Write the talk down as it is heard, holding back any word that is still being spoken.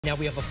Now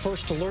we have a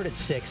first alert at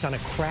 6 on a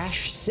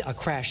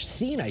crash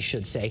scene, I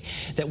should say,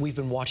 that we've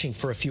been watching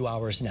for a few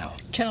hours now.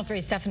 Channel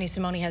 3's Stephanie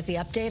Simone has the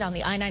update on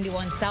the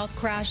I-91 South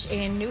crash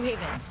in New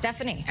Haven.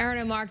 Stephanie. Aaron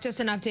and Mark, just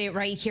an update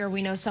right here.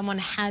 We know someone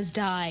has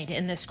died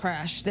in this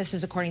crash. This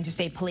is according to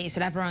state police.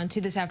 It happened around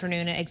 2 this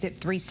afternoon at exit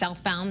 3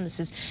 southbound.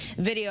 This is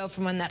video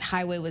from when that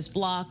highway was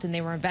blocked and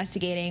they were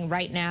investigating.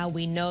 Right now,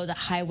 we know the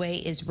highway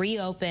is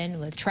reopened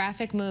with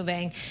traffic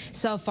moving.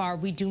 So far,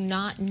 we do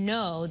not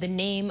know the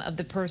name of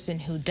the person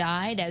who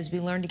died. As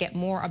we learn to get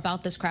more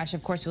about this crash,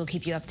 of course, we'll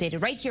keep you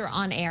updated right here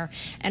on air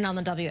and on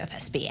the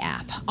WFSB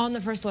app. On the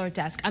First Alert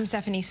Desk, I'm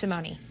Stephanie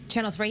Simone,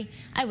 Channel 3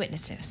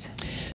 Eyewitness News.